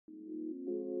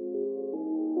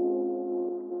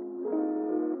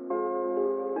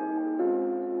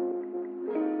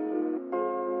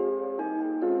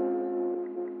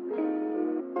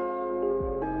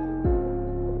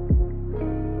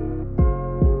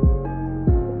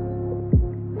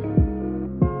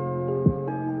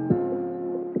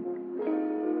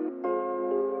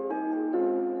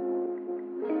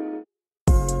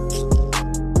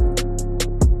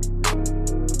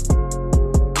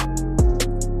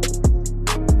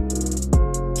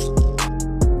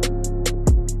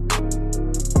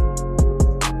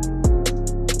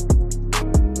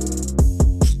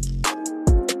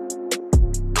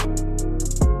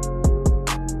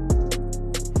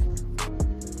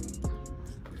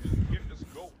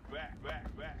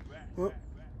Well,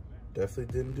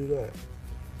 definitely didn't do that.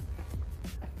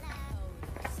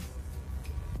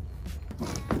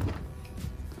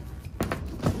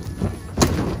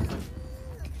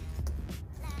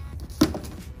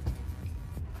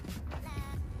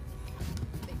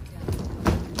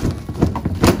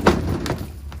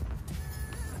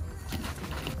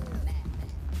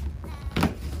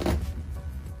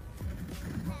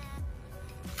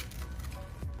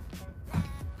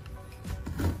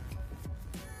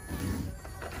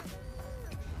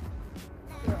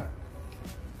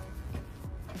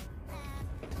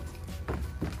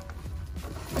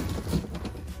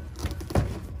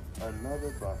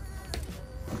 Another box.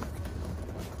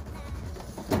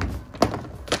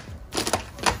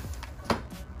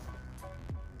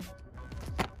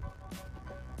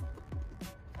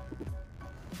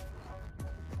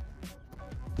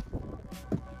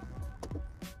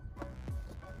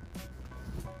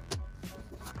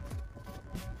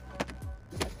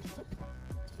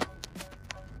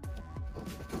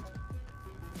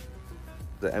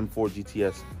 The M4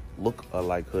 GTS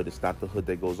look-alike hood. It's not the hood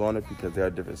that goes on it because they are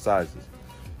different sizes.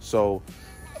 So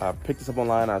I picked this up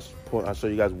online. I'll show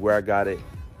you guys where I got it.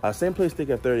 Same place Stick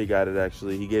F30 got it,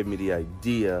 actually. He gave me the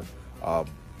idea.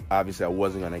 Obviously, I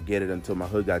wasn't going to get it until my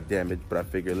hood got damaged, but I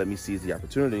figured let me seize the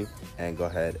opportunity and go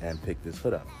ahead and pick this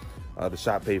hood up. The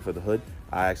shop paid for the hood.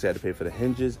 I actually had to pay for the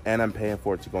hinges, and I'm paying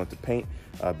for it to go into paint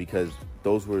because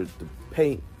those were the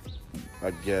paint.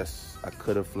 I guess I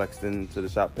could have flexed into the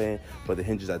shop paying, but the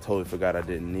hinges I totally forgot I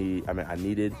didn't need. I mean, I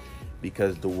needed,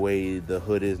 because the way the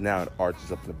hood is now, it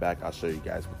arches up in the back. I'll show you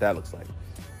guys what that looks like.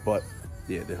 But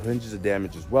yeah, the hinges are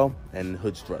damaged as well, and the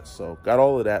hood struts. So got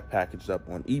all of that packaged up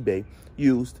on eBay,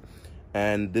 used,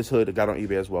 and this hood I got on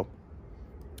eBay as well.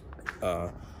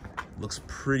 Looks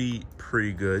pretty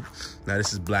good. Now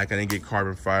this is black. I didn't get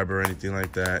carbon fiber or anything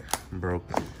like that. I'm broke.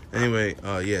 Anyway,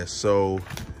 yeah, so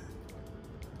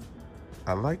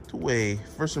I like the way,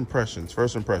 first impressions,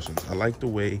 I like the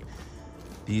way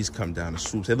these come down the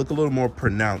swoops. They look a little more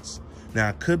pronounced. Now,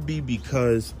 it could be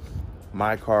because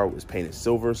my car was painted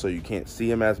silver, so you can't see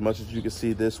them as much as you can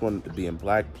see this one being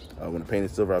black. When I painted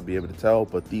silver, I'll be able to tell,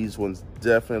 but these ones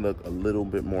definitely look a little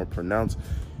bit more pronounced.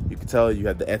 You can tell you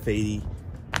have the F80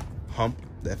 hump,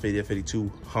 the F80,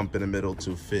 F82 hump in the middle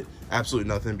to fit absolutely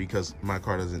nothing because my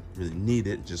car doesn't really need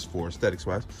it, just for aesthetics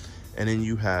wise. And then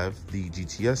you have the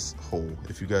GTS hole.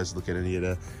 If you guys look at any of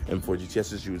the M4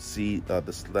 GTSs, you would see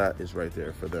the slat is right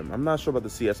there for them. I'm not sure about the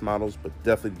CS models, but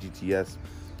definitely the GTS.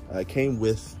 It came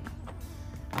with,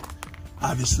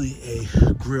 obviously, a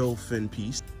grill fin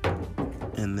piece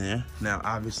in there. Now,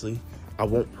 obviously, I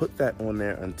won't put that on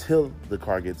there until the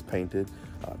car gets painted,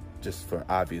 just for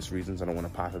obvious reasons. I don't want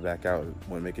to pop it back out. It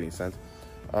wouldn't make any sense.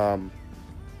 However,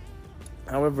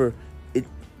 it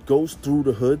goes through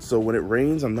the hood, so when it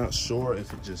rains, I'm not sure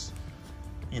if it just,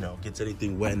 you know, gets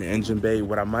anything wet in the engine bay.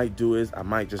 What I might do is I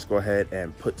might just go ahead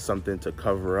and put something to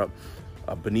cover up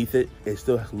beneath it. It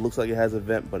still looks like it has a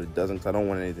vent, but it doesn't, because I don't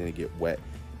want anything to get wet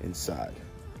inside.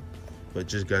 But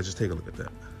just guys, just take a look at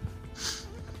that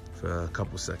for a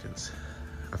couple seconds.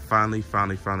 I finally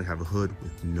have a hood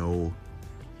with no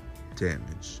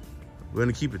damage. We're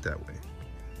gonna keep it that way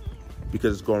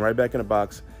because it's going right back in the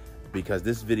box, because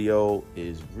this video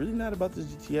is really not about the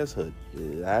GTS hood.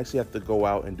 I actually have to go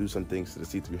out and do some things to the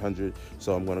C300,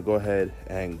 so I'm gonna go ahead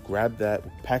and grab that,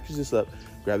 package this up,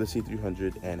 grab the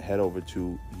C300, and head over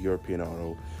to European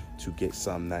Auto to get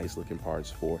some nice looking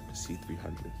parts for the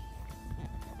C300.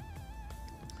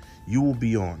 You will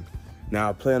be on. Now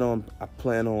I plan on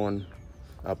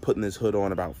putting this hood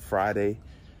on about Friday,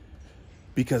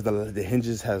 because the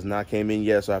hinges has not came in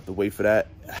yet, so I have to wait for that.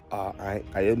 I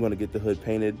am going to get the hood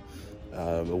painted.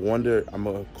 I'm going to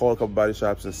call a couple body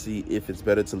shops and see if it's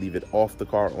better to leave it off the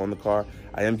car, on the car.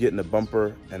 I am getting the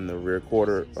bumper and the rear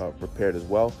quarter prepared as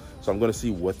well, so I'm going to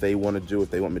see what they want to do,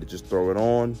 if they want me to just throw it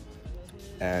on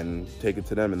and take it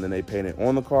to them and then they paint it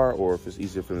on the car, or if it's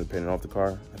easier for them to paint it off the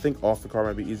car. I think off the car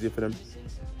might be easier for them.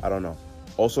 I don't know.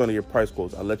 Also, under your price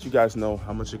quotes, I'll let you guys know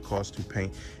how much it costs to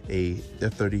paint a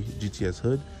F30 GTS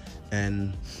hood,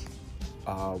 and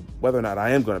whether or not I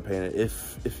am going to paint it.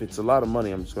 If it's a lot of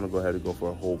money, I'm just going to go ahead and go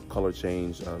for a whole color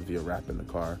change via wrapping the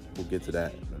car. We'll get to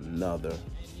that in another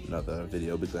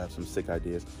video, because I have some sick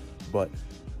ideas. But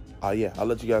yeah, I'll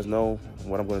let you guys know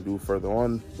what I'm going to do further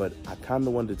on. But I kind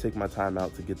of wanted to take my time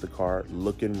out to get the car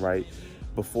looking right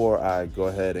before I go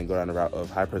ahead and go down the route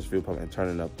of high pressure fuel pump and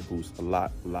turning up the boost a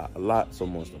lot, so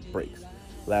more stuff breaks.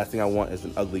 Last thing I want is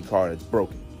an ugly car that's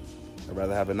broken. I'd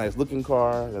rather have a nice looking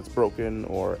car that's broken,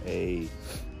 or a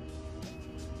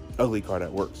ugly car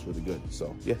that works really good.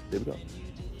 So yeah, there we go.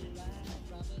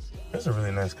 That's a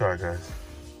really nice car, guys.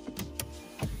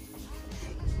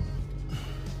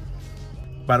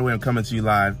 By the way, I'm coming to you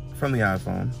live from the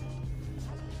iPhone.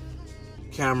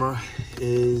 Camera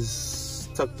is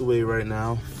tucked away right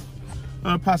now.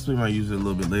 Possibly might use it a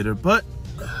little bit later, but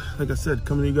like I said,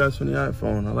 coming to you guys from the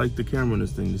iPhone. I like the camera on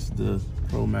this thing. This is the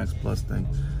Pro Max Plus thing.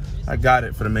 I got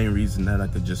it for the main reason that I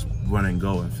could just run and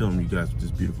go and film you guys with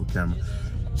this beautiful camera.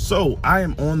 So I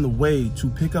am on the way to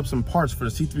pick up some parts for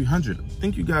the C300. I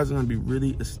think you guys are gonna be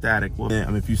really ecstatic. Well, I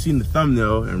mean, if you've seen the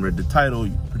thumbnail and read the title,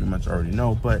 you pretty much already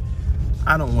know, but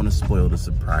I don't want to spoil the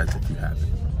surprise if you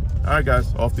haven't. All right,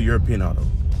 guys, off the European Auto.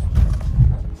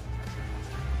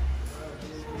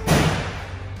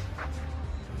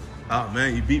 Oh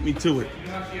man, you beat me to it. You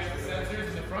know how she has the sensors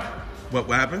in the front? What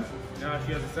happened? You know how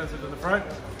she has the sensors in the front?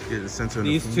 Yeah, the sensor in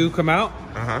These the front. two come out,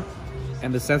 Uh-huh.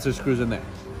 and the sensor screws in there.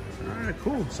 All right,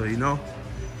 cool. So, you know,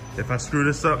 if I screw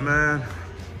this up, man,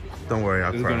 don't worry,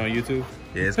 I'll This is cry. going on YouTube?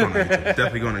 Yeah, it's going on YouTube.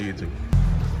 Definitely going on YouTube.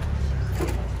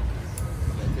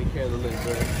 Take care of the lid,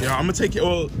 bro. Yeah, I'm gonna take it.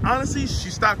 Well, honestly, she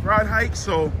stopped ride height,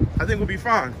 so I think we'll be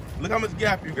fine. Look how much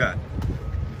gap you got.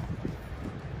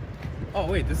 Oh,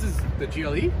 wait, this is the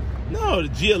GLE? No, the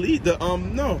GLE,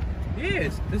 no.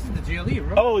 Yes, this is the GLE,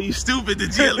 bro. Oh, you stupid, the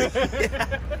GLE.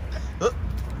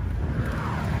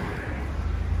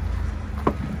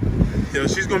 Yo,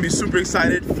 she's gonna be super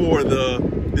excited for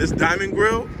this diamond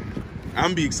grill. I'm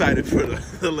gonna be excited for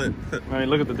the lip. I mean,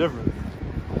 look at the difference.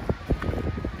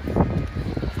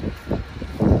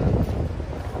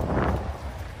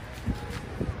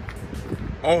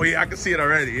 Oh yeah, I can see it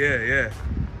already. Yeah.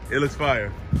 It looks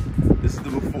fire. This is the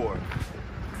before.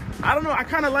 I don't know, I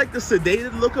kind of like the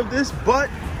sedated look of this, but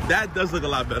that does look a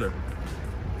lot better.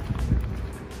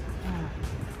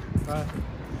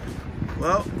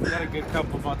 Well, She had a good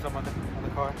couple of months on the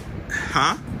car.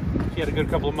 huh? She had a good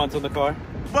couple of months on the car.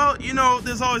 Well, you know,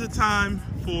 there's always a time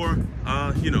for,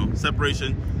 you know,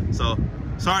 separation. So,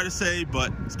 sorry to say,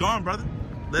 but it's gone, brother.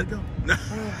 Let it go.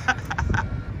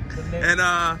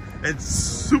 And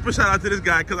super shout out to this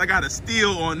guy, because I got a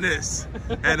steal on this.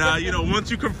 And, you know, once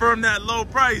you confirm that low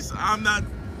price, I'm not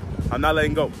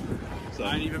letting go. So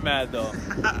I ain't even mad, though.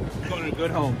 Going to a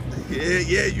good home.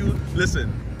 Yeah, you,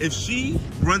 listen, if she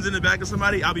runs in the back of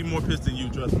somebody, I'll be more pissed than you,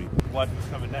 trust me. What's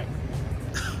coming next?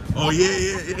 Oh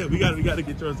yeah. We gotta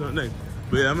get yours on next.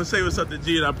 But yeah, I'm gonna say what's up to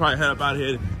G, and I'll probably head up out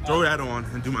here, throw that on,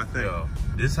 and do my thing. Yo,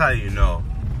 this is how you know.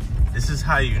 This is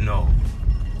how you know.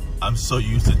 I'm so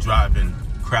used to driving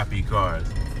crappy cars.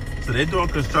 So they're doing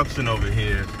construction over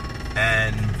here,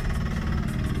 and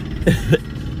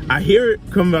I hear it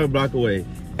coming about a block away,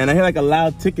 and I hear like a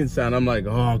loud ticking sound. I'm like,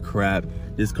 oh crap,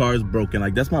 this car is broken.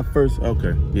 Like, that's my first,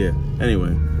 okay, yeah. Anyway,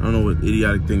 I don't know what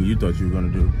idiotic thing you thought you were gonna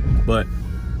do, but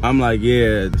I'm like,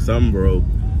 yeah, something broke.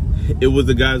 It was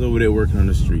the guys over there working on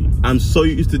the street. I'm so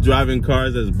used to driving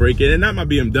cars that's breaking, and not my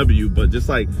BMW, but just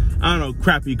like, I don't know,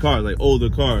 crappy cars, like older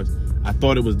cars. I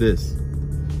thought it was this.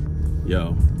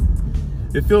 Yo,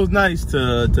 it feels nice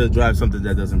to drive something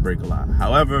that doesn't break a lot.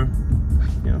 However,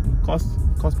 you know, costs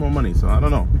more money, so I don't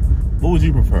know. What would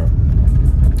you prefer?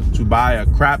 To buy a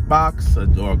crap box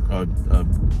or a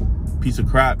piece of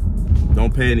crap,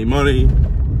 don't pay any money,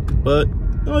 but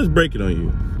always break it on you?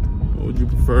 What would you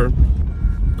prefer?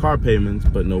 Car payments,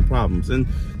 but no problems. And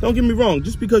don't get me wrong,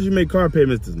 just because you make car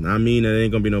payments does not mean that there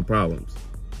ain't gonna be no problems.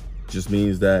 It just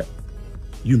means that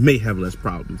you may have less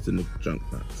problems than the junk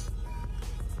box.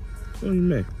 Well, you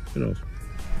may, who knows?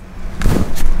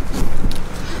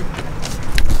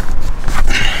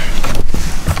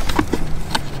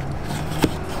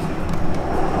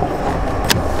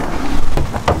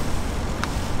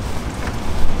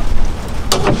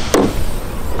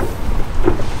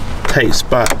 Tight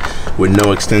spot with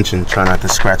no extension. Try not to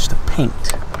scratch the paint.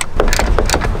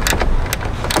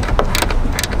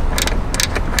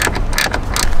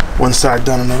 One side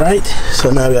done on the right,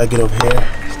 so now we gotta get over here.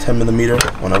 It's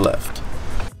 10mm on the left.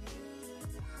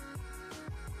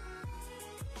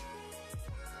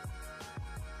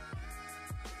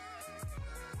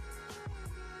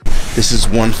 This is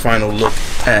one final look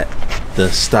at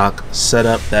the stock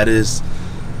setup. That is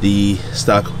the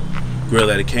stock grill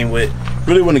that it came with.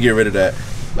 Really want to get rid of that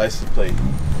license plate,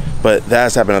 but that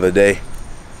has happened another day.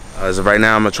 As of right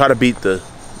now, I'm gonna try to beat the,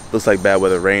 looks like bad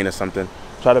weather, rain or something.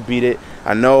 Try to beat it.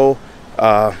 I know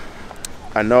I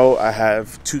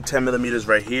have two 10mm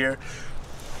right here.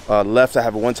 Left, I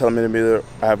have one 10mm.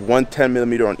 I have one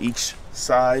 10mm on each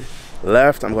side.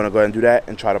 Left, I'm gonna go ahead and do that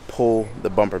and try to pull the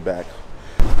bumper back.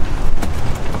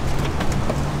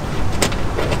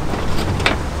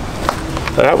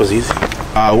 So that was easy.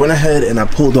 I went ahead and I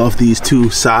pulled off these two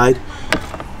side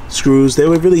screws. They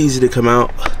were really easy to come out.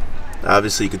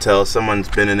 Obviously, you can tell someone's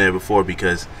been in there before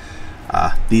because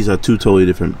these are two totally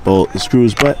different bolt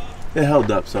screws, but it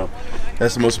held up, so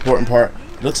that's the most important part.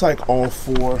 Looks like all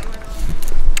four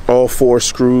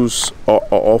screws,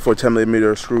 all four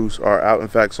 10mm screws are out, in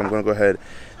fact, so I'm gonna go ahead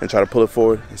and try to pull it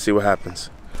forward and see what happens.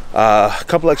 A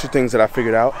couple extra things that I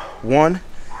figured out. One,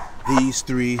 these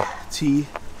three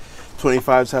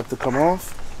T25s have to come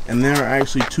off, and there are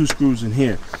actually 2 screws in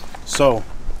here. So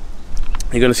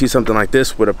you're gonna see something like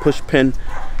this with a push pin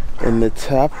in the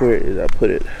top. Where did I put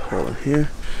it? Hold on, here.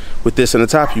 With this in the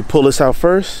top, you pull this out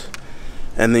first,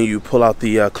 and then you pull out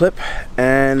the clip,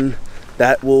 and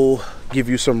that will give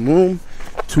you some room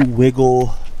to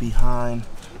wiggle behind,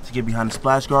 to get behind the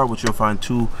splash guard, which you'll find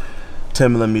 2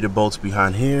 10mm bolts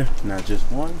behind here, not just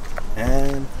one.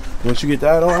 And once you get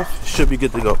that off, it should be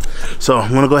good to go. So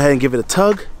I'm gonna go ahead and give it a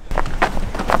tug.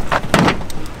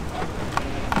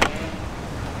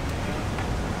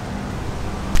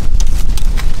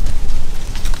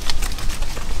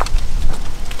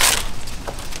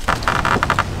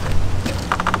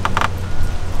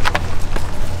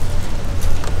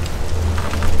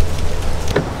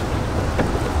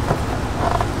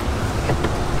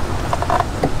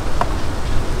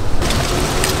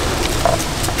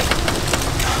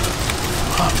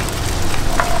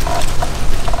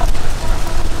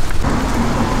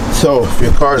 So if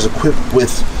your car is equipped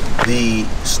with the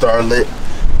Starlit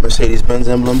Mercedes-Benz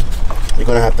emblem, you're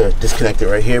gonna have to disconnect it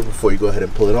right here before you go ahead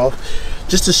and pull it off.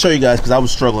 Just to show you guys, because I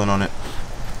was struggling on it.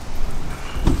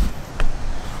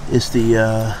 It's the,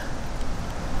 how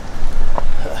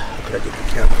could I get the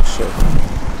camera to show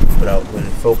without when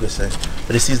focusing?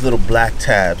 But it's these little black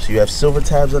tabs. You have silver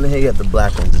tabs on here, you have the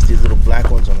black ones. It's these little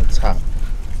black ones on the top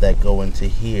that go into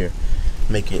here.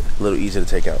 Make it a little easier to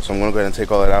take out. So I'm gonna go ahead and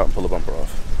take all that out and pull the bumper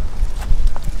off.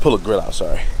 Pull the grill out,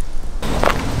 sorry.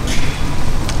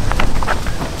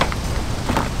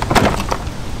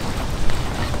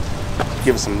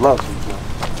 Give it some love.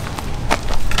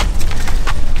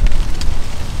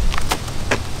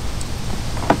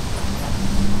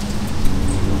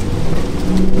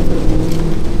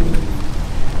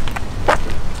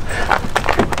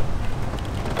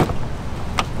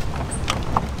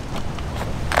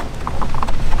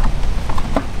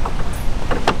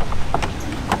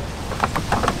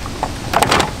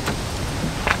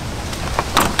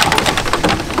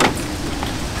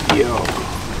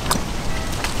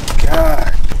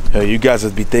 Yo, you guys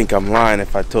would be think I'm lying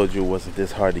if I told you it wasn't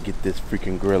this hard to get this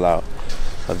freaking grill out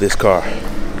of this car.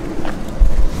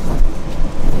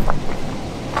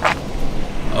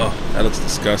 Oh, that looks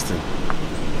disgusting.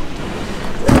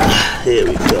 Here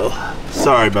we go.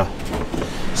 Sorry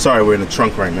we're in the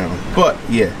trunk right now. But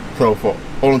yeah, so for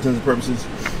all intents and purposes,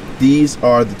 these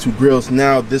are the 2 grills.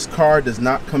 Now this car does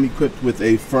not come equipped with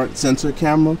a front sensor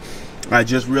camera. I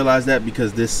just realized that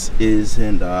because this is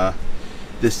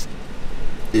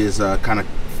kind of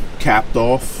capped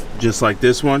off just like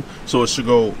this one, so it should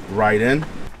go right in.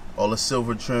 All the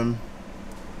silver trim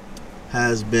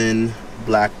has been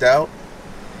blacked out.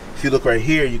 If you look right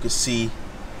here, you can see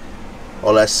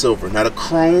all that silver. Now the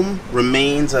chrome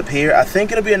remains up here. I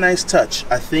think it'll be a nice touch.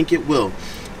 I think it will.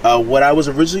 What I was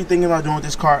originally thinking about doing with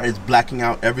this car is blacking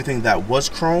out everything that was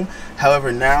chrome.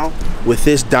 However, now with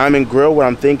this diamond grille, what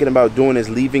I'm thinking about doing is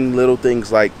leaving little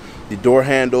things like the door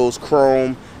handles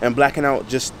chrome and blacking out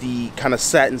just the kind of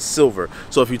satin silver.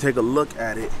 So if you take a look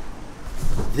at it,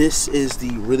 this is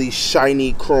the really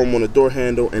shiny chrome on the door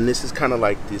handle, and this is kind of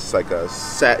like this, like a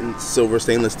satin silver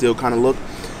stainless steel kind of look.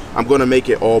 I'm gonna make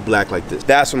it all black like this.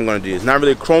 That's what I'm gonna do. It's not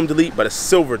really a chrome delete, but a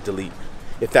silver delete,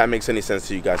 if that makes any sense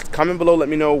to you guys. Comment below, let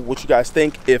me know what you guys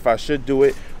think, if I should do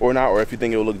it or not, or if you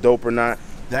think it will look dope or not.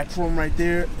 That chrome right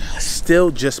there still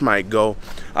just might go.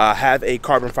 Have a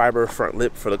carbon fiber front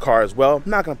lip for the car as well. I'm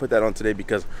not gonna put that on today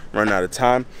because I'm running out of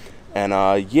time. And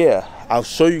yeah, I'll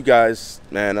show you guys,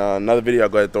 and another video I'll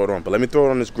go ahead and throw it on. But let me throw it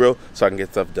on this grill so I can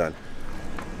get stuff done.